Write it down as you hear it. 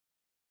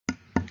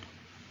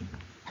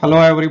Hello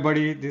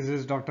everybody, this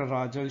is Dr.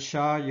 Rajal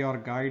Shah, your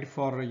guide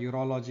for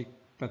urologic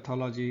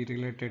pathology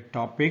related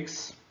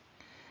topics.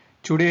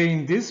 Today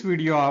in this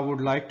video I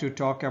would like to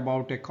talk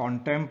about a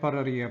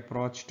contemporary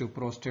approach to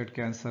prostate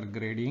cancer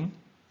grading.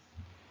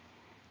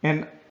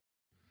 An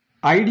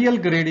ideal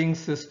grading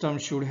system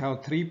should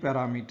have three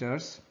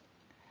parameters.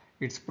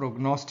 Its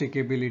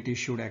prognosticability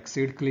should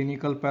exceed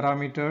clinical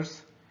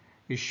parameters.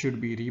 It should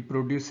be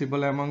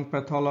reproducible among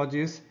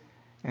pathologists,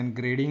 and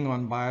grading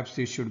on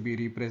biopsy should be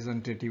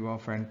representative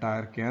of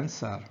entire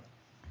cancer.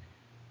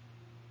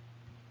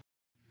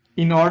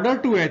 In order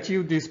to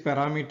achieve these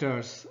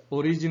parameters,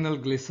 original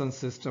Gleason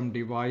system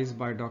devised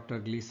by Dr.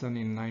 Gleason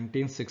in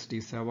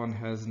 1967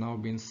 has now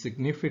been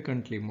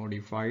significantly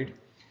modified.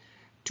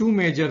 Two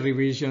major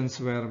revisions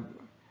were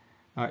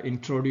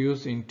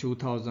introduced in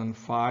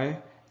 2005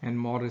 and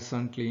more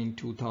recently in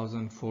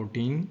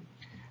 2014.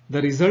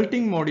 The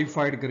resulting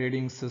modified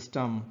grading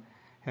system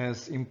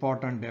has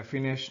important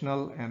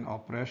definitional and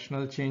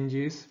operational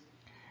changes.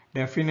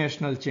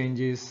 Definitional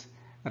changes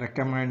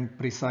recommend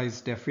precise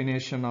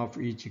definition of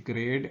each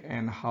grade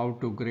and how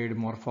to grade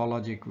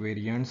morphologic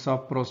variants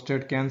of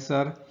prostate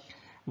cancer,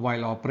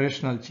 while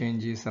operational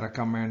changes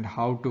recommend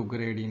how to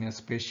grade in a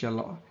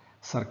special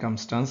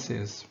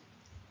circumstances.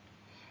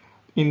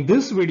 In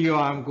this video,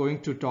 I am going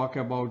to talk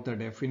about the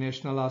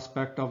definitional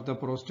aspect of the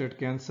prostate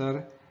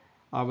cancer.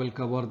 I will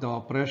cover the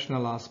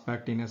operational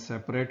aspect in a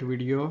separate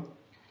video.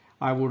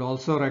 I would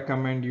also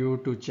recommend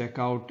you to check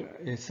out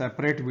a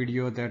separate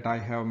video that I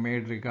have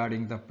made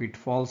regarding the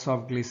pitfalls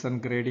of Gleason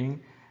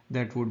grading.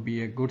 That would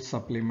be a good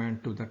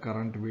supplement to the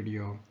current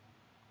video.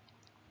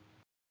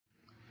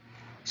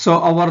 So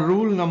our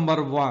rule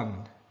number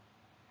 1,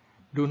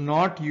 do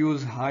not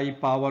use high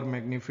power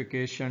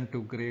magnification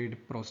to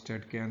grade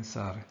prostate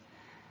cancer.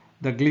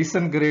 The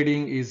Gleason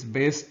grading is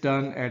best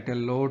done at a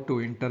low to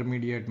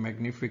intermediate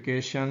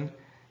magnification.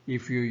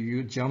 If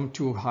you jump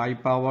to high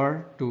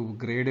power to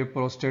grade a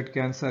prostate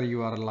cancer,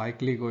 you are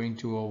likely going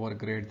to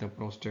overgrade the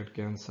prostate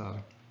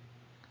cancer.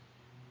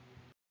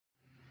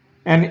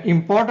 An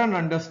important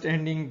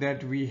understanding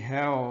that we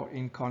have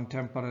in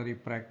contemporary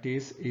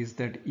practice is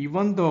that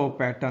even though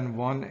pattern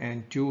 1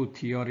 and 2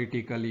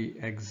 theoretically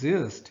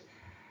exist,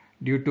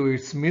 due to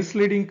its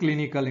misleading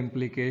clinical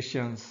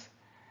implications,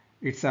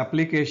 its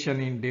application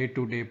in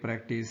day-to-day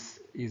practice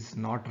is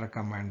not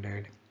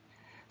recommended.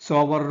 So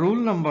our rule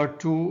number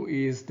 2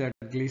 is that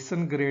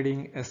Gleason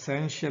grading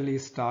essentially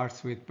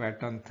starts with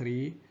pattern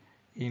 3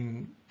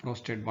 in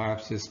prostate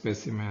biopsy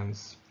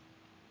specimens.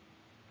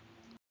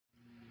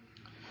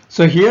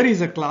 So here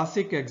is a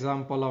classic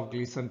example of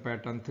Gleason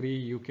pattern 3.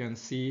 You can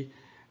see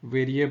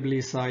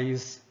variably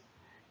sized,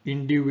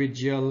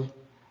 individual,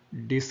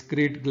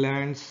 discrete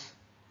glands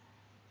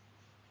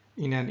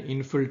in an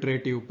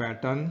infiltrative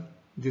pattern.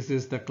 This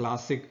is the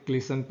classic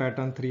Gleason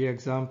pattern 3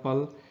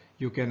 example.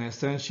 You can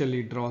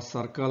essentially draw a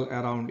circle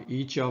around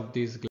each of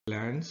these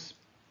glands.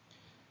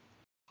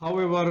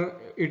 However,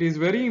 it is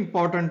very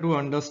important to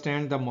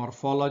understand the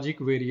morphologic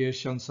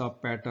variations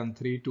of pattern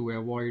 3 to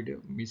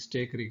avoid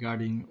mistake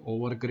regarding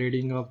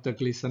overgrading of the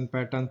Gleason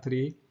pattern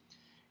 3.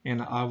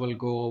 And I will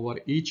go over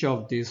each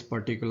of these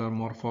particular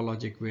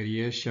morphologic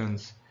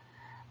variations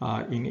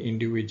in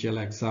individual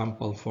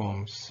example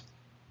forms.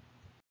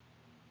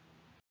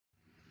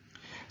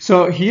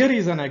 So here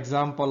is an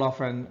example of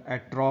an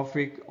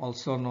atrophic,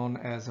 also known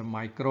as a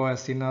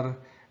microacinar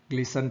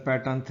Gleason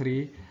pattern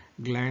 3.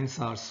 Glands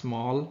are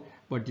small,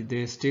 but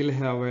they still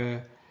have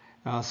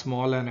a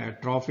small and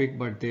atrophic,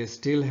 but they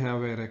still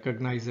have a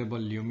recognizable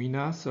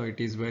lumina. So it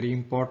is very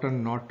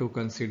important not to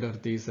consider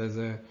this as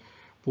a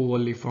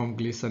poorly formed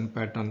Gleason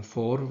pattern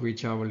 4,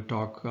 which I will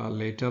talk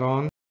later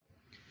on.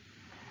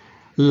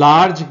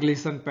 Large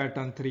Gleason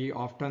pattern 3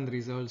 often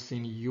results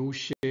in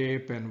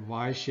U-shape and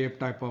Y-shape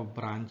type of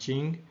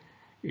branching.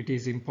 It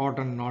is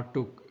important not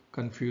to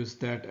confuse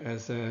that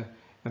as an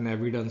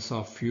evidence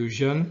of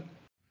fusion.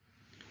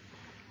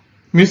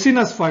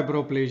 Mucinous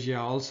fibroplasia,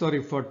 also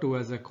referred to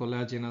as a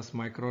collagenous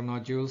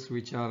micronodules,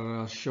 which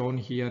are shown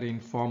here in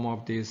form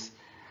of this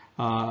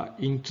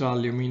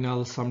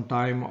intraluminal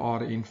sometime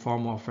or in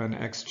form of an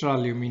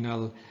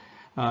extraluminal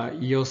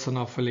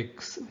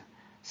eosinophilic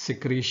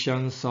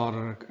secretions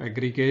or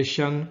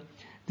aggregation.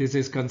 This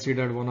is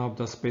considered one of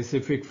the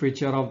specific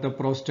feature of the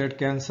prostate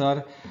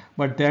cancer,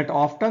 but that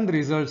often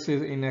results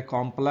in a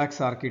complex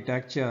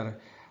architecture.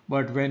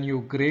 But when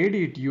you grade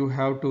it, you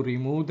have to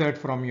remove that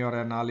from your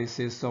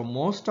analysis. So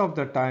most of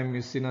the time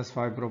mucinous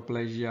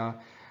fibroplasia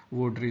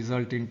would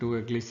result into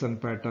a Gleason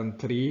pattern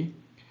 3.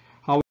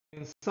 However,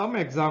 in some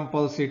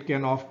examples, it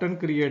can often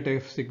create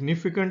a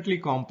significantly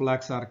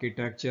complex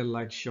architecture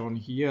like shown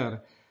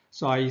here.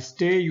 So I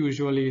stay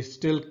usually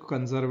still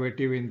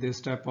conservative in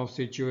this type of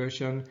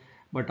situation,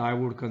 but I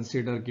would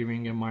consider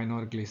giving a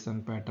minor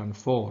Gleason pattern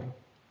 4.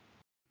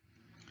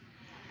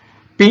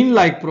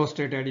 Pin-like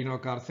prostate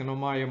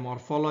adenocarcinoma, a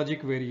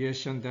morphologic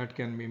variation that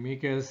can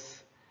mimic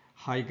as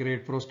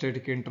high-grade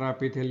prostatic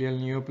intraepithelial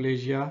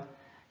neoplasia.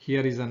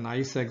 Here is a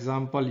nice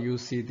example. You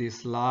see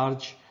these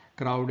large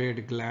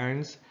crowded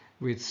glands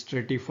with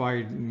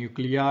stratified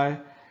nuclei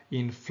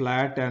in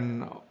flat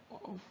and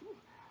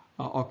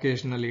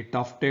occasionally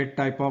tufted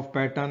type of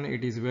pattern.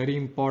 It is very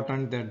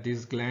important that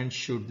these glands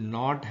should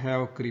not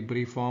have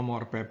cribriform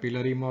or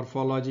papillary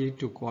morphology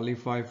to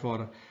qualify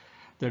for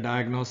the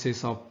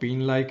diagnosis of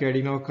pin-like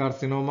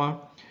adenocarcinoma.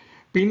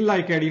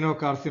 Pin-like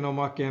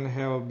adenocarcinoma can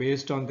have,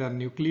 based on their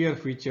nuclear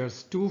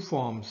features, two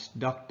forms: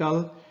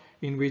 ductal,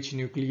 in which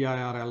nuclei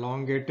are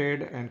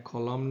elongated and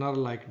columnar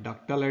like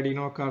ductal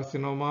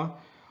adenocarcinoma,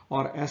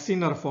 or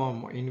acinar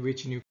form, in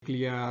which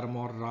nuclei are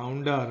more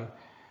rounder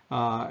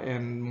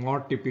and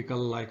more typical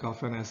like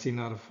of an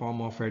acinar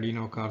form of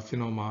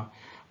adenocarcinoma.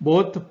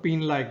 Both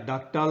pin-like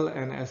ductal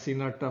and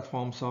acinar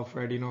forms of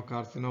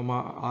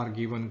adenocarcinoma are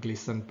given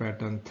Gleason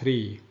pattern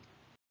 3.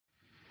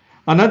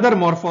 Another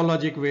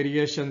morphologic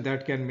variation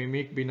that can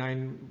mimic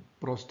benign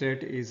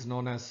prostate is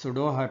known as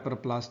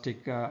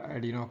pseudo-hyperplastic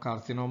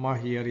adenocarcinoma.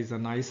 Here is a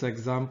nice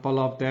example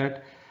of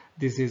that.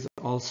 This is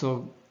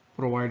also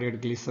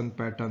provided Gleason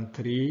pattern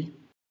 3.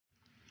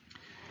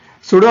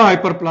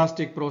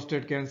 Pseudo-hyperplastic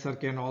prostate cancer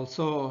can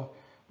also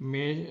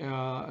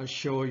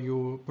show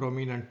you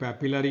prominent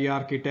papillary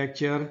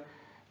architecture.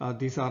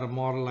 These are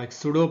more like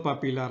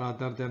pseudopapilla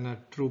rather than a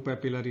true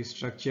papillary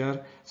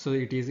structure. So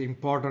it is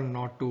important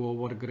not to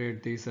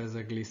overgrade this as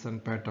a Gleason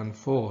pattern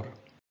 4.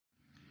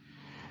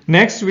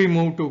 Next we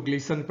move to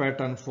Gleason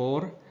pattern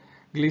 4.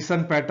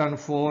 Gleason pattern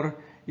 4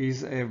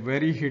 is a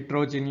very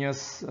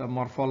heterogeneous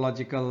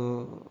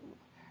morphological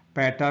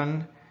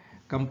pattern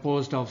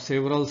composed of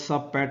several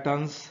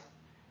sub-patterns,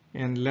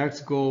 and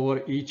let's go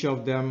over each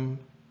of them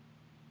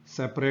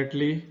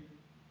separately.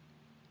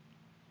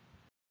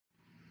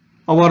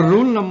 Our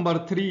rule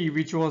number 3,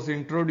 which was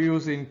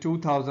introduced in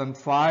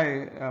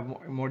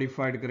 2005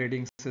 modified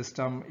grading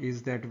system,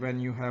 is that when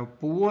you have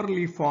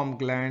poorly formed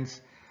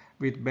glands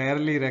with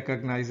barely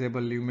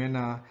recognizable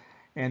lumina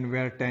and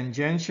where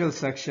tangential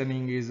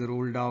sectioning is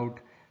ruled out,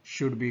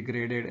 should be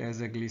graded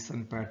as a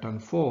Gleason pattern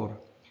 4.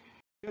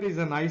 Here is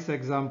a nice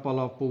example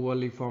of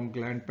poorly formed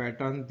gland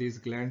pattern. These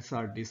glands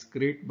are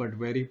discrete but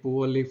very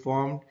poorly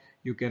formed.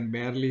 You can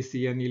barely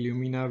see any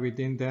lumina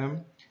within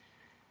them.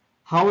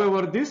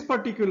 However, this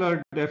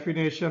particular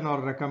definition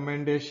or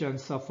recommendation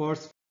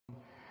suffers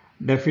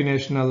from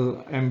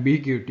definitional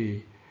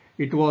ambiguity.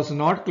 It was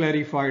not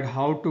clarified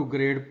how to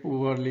grade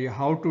poorly,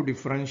 how to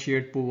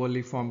differentiate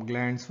poorly formed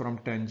glands from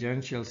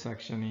tangential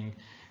sectioning.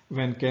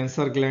 When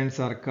cancer glands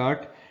are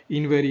cut,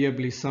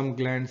 invariably some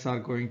glands are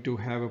going to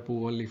have a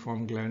poorly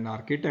formed gland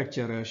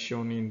architecture as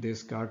shown in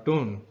this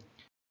cartoon.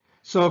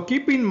 So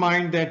keep in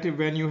mind that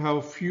when you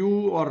have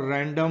few or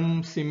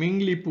random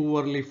seemingly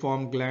poorly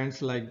formed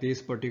glands like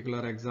this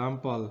particular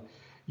example,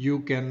 you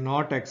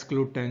cannot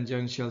exclude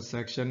tangential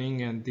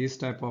sectioning, and this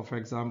type of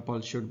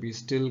example should be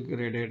still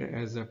graded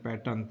as a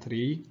pattern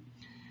 3.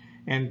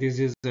 And this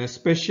is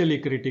especially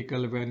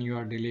critical when you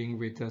are dealing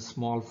with a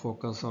small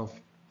focus of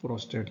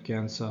prostate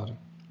cancer.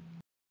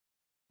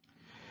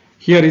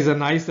 Here is a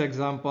nice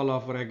example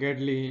of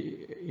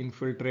raggedly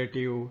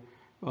infiltrative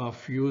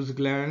fuse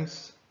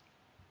glands.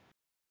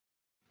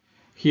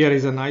 Here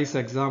is a nice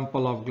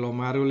example of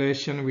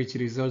glomerulation which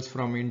results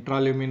from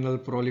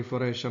intraluminal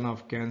proliferation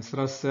of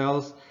cancerous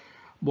cells.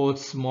 Both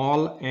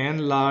small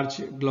and large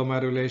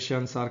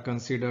glomerulations are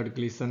considered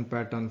Gleason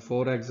pattern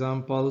 4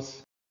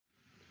 examples.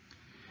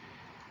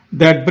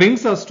 That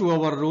brings us to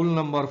our rule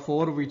number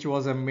 4, which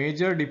was a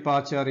major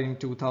departure in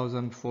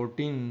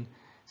 2014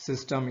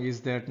 system,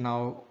 is that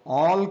now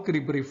all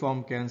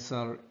cribriform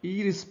cancer,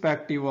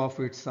 irrespective of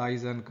its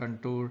size and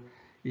contour,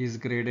 is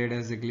graded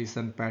as a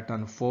Gleason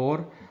pattern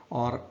 4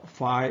 or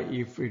 5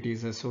 if it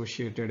is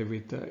associated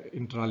with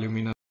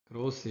intraluminal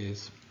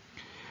necrosis.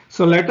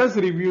 So let us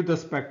review the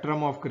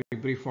spectrum of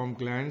cribriform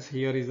glands.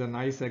 Here is a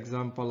nice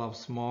example of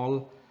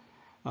small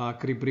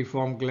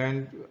cribriform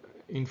gland,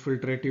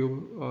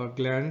 infiltrative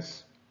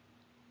glands.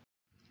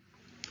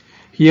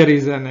 Here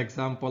is an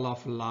example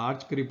of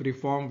large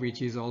cribriform,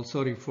 which is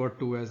also referred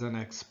to as an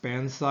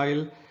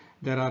expansile.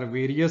 There are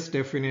various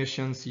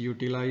definitions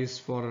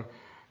utilized for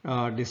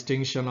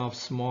distinction of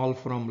small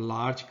from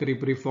large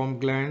cribriform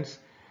glands.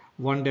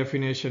 One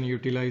definition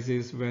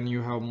utilizes when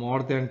you have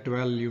more than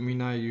 12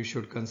 lumina, you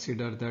should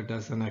consider that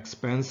as an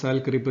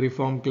expansile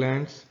cribriform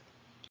glands.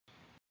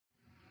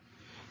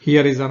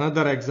 Here is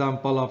another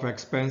example of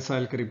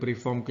expansile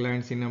cribriform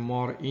glands in a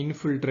more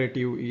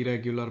infiltrative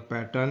irregular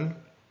pattern.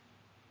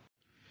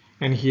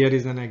 And here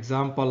is an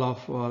example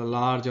of a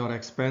large or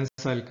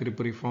expansile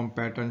cribriform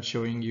pattern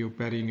showing you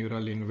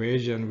perineural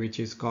invasion, which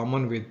is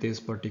common with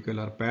this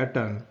particular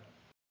pattern.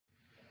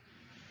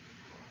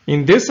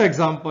 In this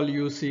example,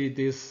 you see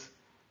this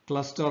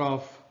cluster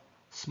of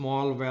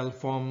small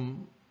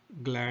well-formed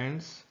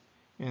glands,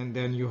 and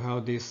then you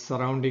have this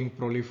surrounding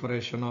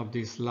proliferation of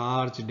these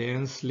large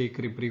densely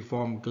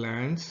cribriform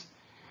glands.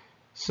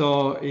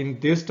 So in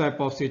this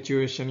type of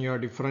situation, your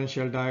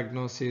differential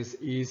diagnosis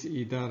is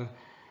either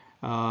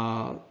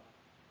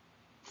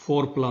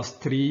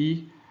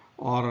 4+3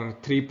 or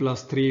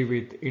 3+3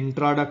 with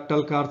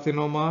intraductal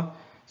carcinoma.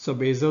 So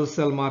basal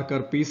cell marker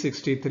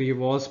P63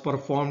 was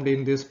performed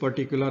in this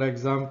particular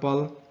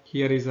example.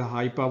 Here is a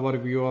high power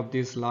view of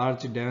these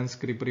large dense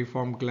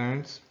cribriform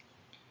glands.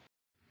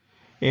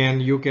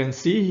 And you can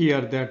see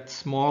here that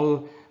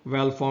small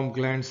well-formed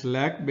glands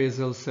lack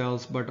basal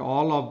cells, but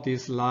all of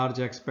these large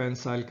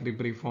expansile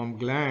cribriform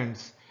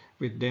glands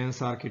with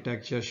dense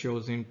architecture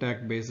shows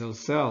intact basal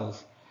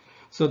cells.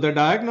 So the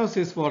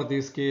diagnosis for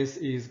this case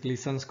is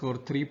Gleason score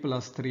 3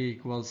 plus 3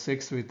 equals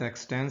 6 with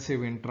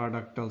extensive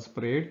intraductal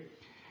spread.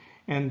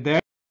 And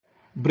that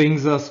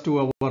brings us to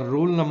our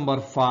rule number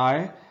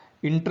 5.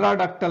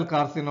 Intraductal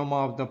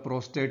carcinoma of the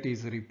prostate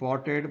is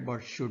reported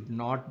but should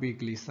not be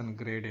Gleason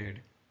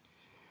graded.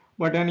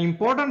 But an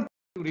important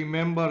to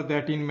remember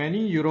that in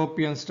many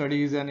European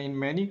studies and in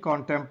many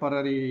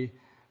contemporary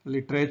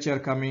literature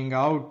coming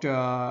out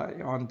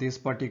on this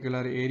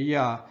particular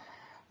area,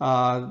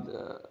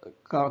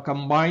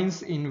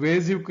 combines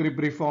invasive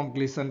cribriform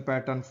Gleason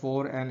pattern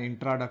 4 and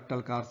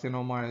intraductal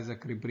carcinoma as a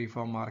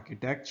cribriform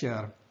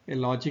architecture, a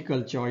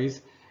logical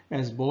choice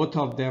as both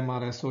of them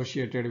are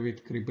associated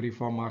with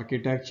cribriform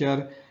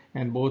architecture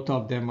and both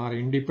of them are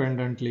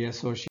independently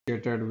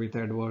associated with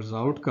adverse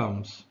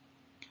outcomes.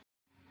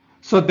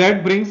 So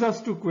that brings us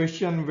to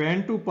question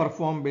when to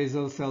perform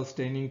basal cell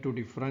staining to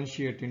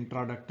differentiate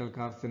intraductal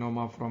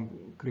carcinoma from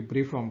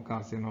cribriform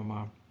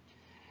carcinoma.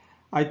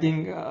 I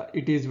think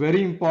it is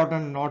very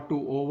important not to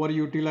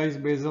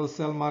overutilize basal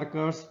cell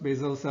markers.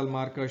 Basal cell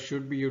markers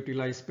should be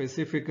utilized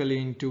specifically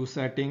in two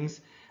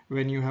settings: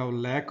 when you have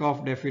lack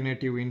of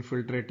definitive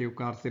infiltrative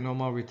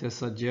carcinoma with a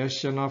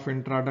suggestion of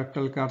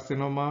intraductal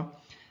carcinoma,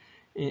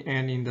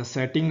 and in the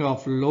setting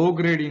of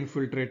low-grade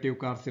infiltrative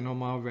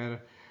carcinoma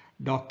where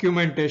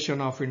documentation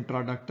of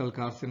intraductal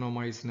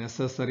carcinoma is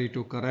necessary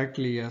to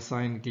correctly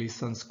assign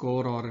Gleason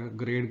score or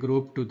grade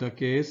group to the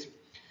case.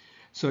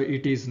 So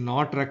it is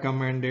not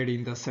recommended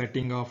in the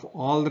setting of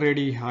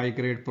already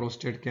high-grade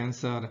prostate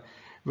cancer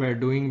where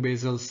doing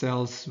basal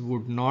cells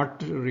would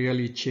not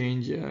really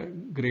change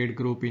grade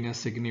group in a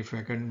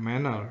significant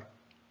manner.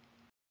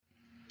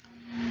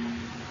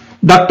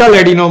 Ductal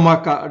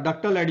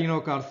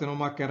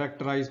adenocarcinoma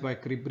characterized by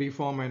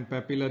cribriform and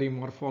papillary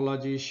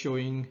morphology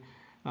showing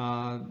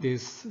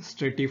this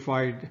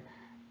stratified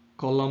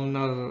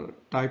columnar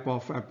type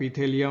of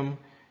epithelium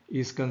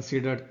is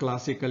considered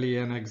classically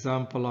an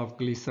example of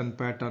Gleason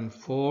pattern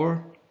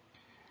 4.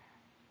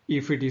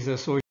 If it is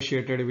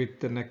associated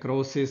with the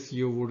necrosis,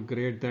 you would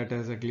grade that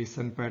as a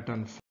Gleason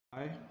pattern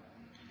 5.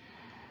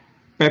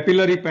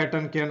 Papillary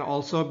pattern can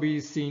also be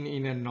seen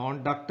in a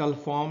non-ductal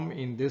form.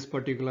 In this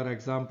particular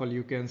example,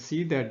 you can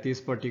see that this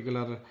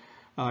particular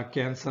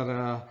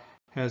cancer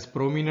has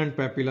prominent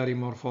papillary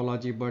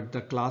morphology, but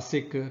the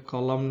classic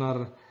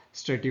columnar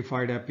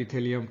stratified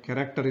epithelium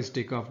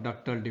characteristic of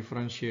ductal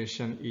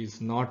differentiation is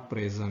not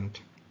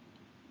present.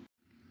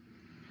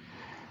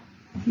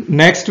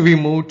 Next, we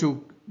move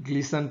to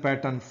Gleason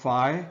pattern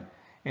 5.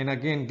 And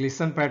again,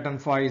 Gleason pattern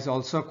 5 is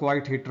also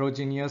quite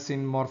heterogeneous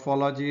in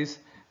morphologies.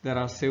 There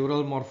are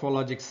several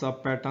morphologic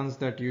subpatterns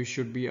that you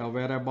should be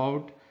aware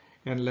about,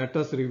 and let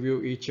us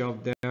review each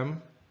of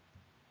them.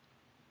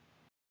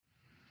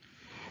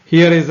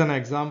 Here is an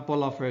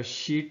example of a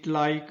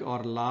sheet-like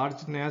or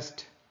large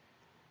nest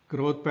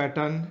growth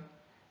pattern.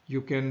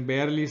 You can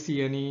barely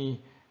see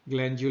any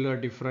glandular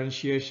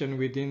differentiation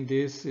within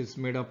this. It's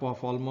made up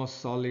of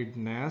almost solid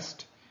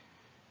nest.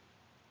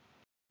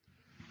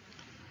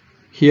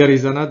 Here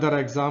is another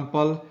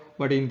example,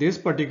 but in this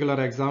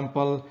particular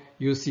example,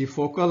 you see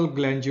focal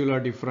glandular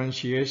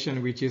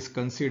differentiation, which is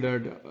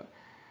considered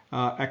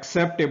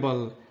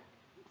acceptable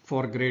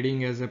for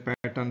grading as a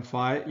pattern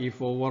 5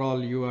 if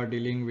overall you are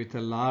dealing with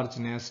a large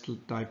nest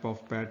type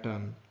of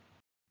pattern.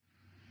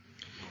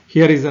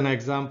 Here is an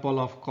example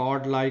of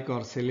cord-like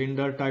or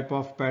cylinder type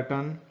of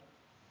pattern.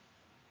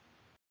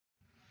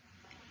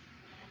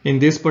 In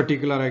this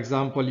particular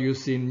example, you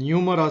see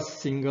numerous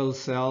single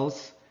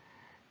cells,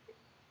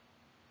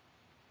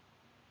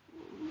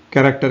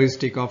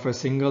 characteristic of a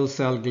single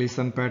cell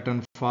Gleason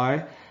pattern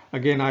 5.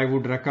 Again, I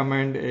would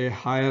recommend a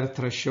higher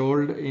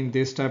threshold in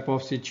this type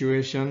of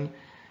situation.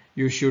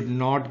 You should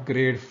not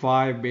grade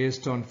 5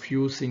 based on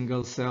few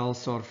single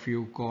cells or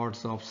few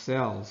cords of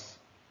cells.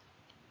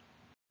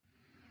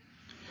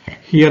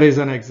 Here is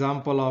an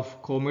example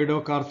of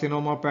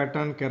comedocarcinoma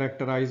pattern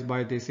characterized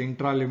by this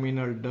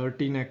intraluminal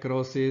dirty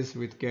necrosis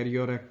with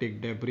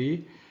karyorectic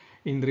debris.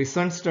 In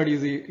recent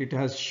studies, it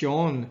has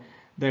shown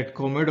that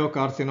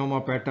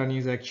comedocarcinoma pattern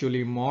is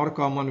actually more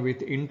common with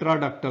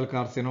intraductal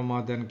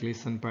carcinoma than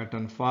Gleason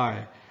pattern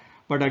 5.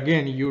 But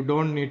again, you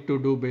don't need to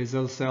do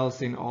basal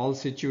cells in all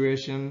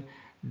situations.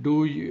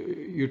 Do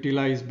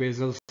utilize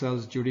basal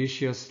cells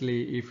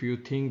judiciously if you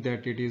think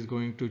that it is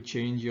going to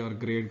change your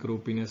grade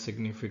group in a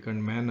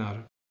significant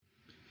manner.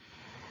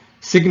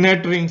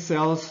 Signet ring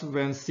cells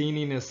when seen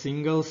in a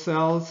single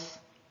cells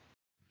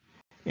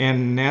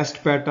and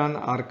nest pattern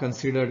are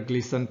considered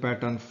Gleason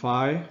pattern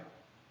 5.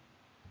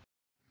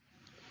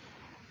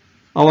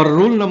 Our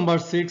rule number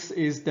 6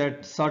 is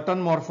that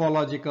certain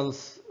morphological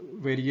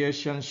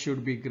variations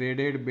should be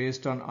graded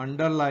based on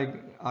underlying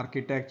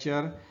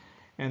architecture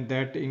and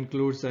that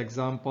includes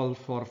example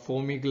for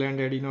foamy gland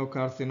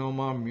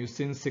adenocarcinoma,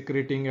 mucin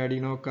secreting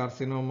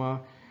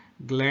adenocarcinoma,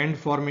 gland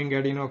forming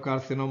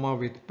adenocarcinoma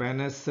with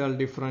Paneth cell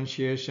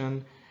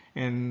differentiation,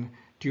 and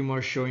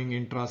tumor showing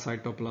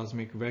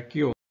intracytoplasmic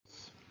vacuole.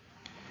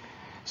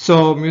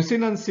 So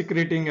mucin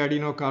secreting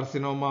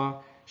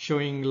adenocarcinoma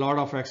showing lot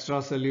of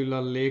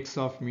extracellular lakes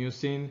of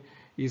mucin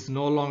is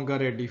no longer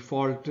a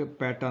default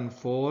pattern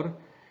 4.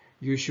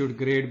 You should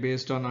grade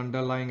based on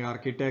underlying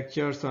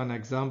architecture. So an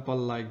example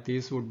like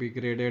this would be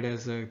graded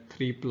as a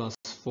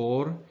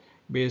 3+4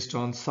 based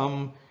on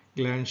some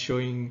gland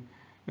showing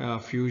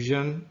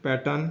fusion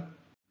pattern.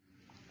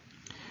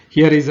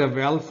 Here is a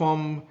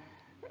well-formed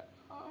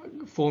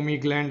foamy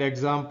gland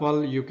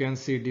example. You can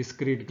see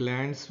discrete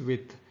glands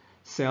with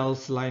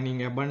cells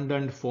lining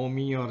abundant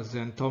foamy or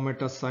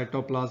xanthomatous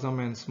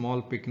cytoplasm and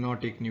small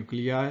pycnotic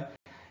nuclei,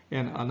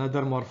 and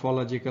another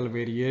morphological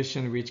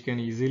variation which can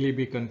easily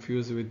be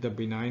confused with the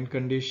benign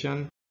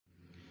condition.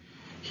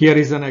 Here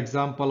is an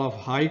example of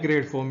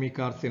high-grade foamy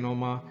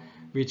carcinoma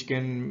which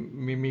can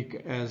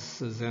mimic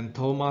as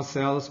xanthoma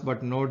cells,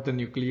 but note the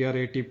nuclear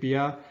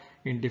atypia.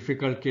 In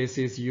difficult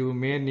cases, you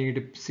may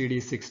need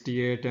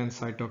CD68 and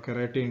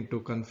cytokeratin to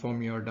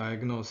confirm your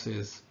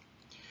diagnosis.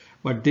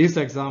 But this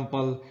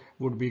example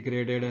would be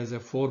graded as a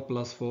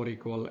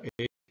 4+4 =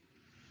 8.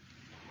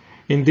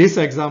 In this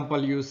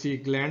example, you see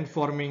gland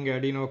forming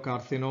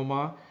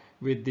adenocarcinoma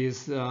with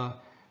this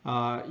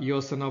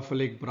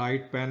eosinophilic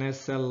bright Paneth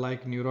cell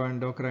like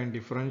neuroendocrine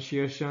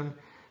differentiation.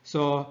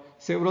 So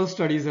several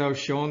studies have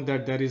shown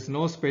that there is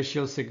no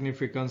special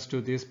significance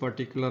to this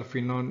particular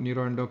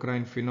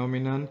neuroendocrine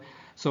phenomenon.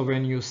 So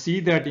when you see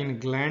that in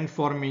gland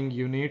forming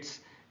units,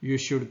 you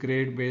should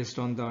grade based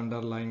on the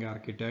underlying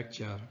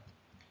architecture.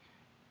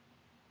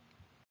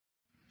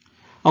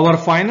 Our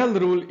final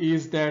rule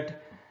is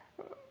that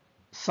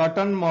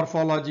certain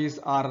morphologies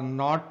are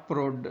not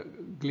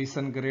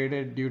Gleason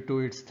graded due to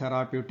its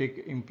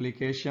therapeutic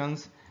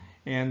implications,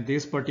 and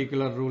this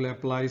particular rule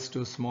applies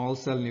to small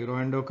cell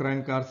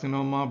neuroendocrine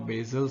carcinoma,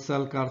 basal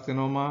cell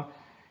carcinoma,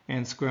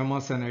 and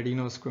squamous and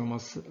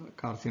adenosquamous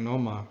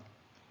carcinoma.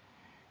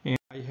 And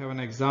I have an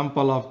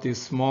example of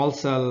this small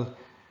cell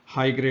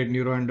high-grade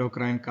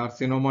neuroendocrine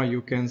carcinoma.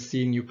 You can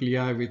see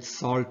nuclei with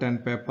salt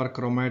and pepper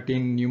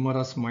chromatin,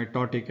 numerous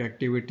mitotic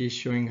activity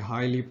showing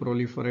highly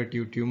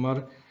proliferative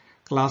tumor,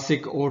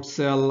 classic oat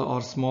cell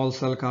or small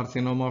cell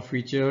carcinoma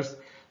features.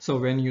 So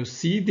when you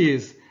see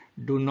this,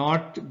 do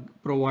not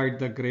provide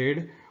the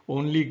grade,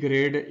 only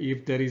grade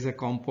if there is a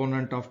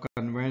component of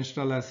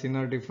conventional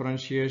acinar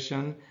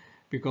differentiation,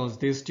 because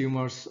these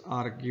tumors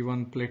are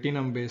given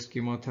platinum-based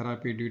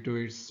chemotherapy due to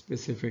its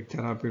specific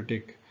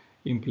therapeutic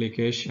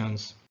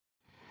implications.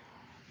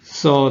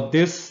 So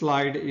this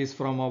slide is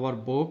from our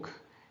book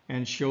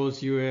and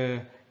shows you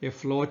a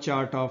flow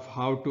chart of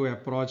how to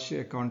approach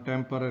a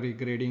contemporary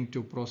grading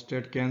to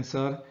prostate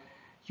cancer.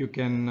 You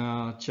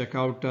can check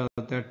out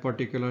that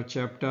particular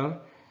chapter.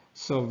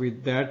 So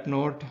with that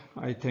note,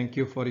 I thank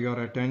you for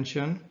your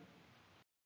attention.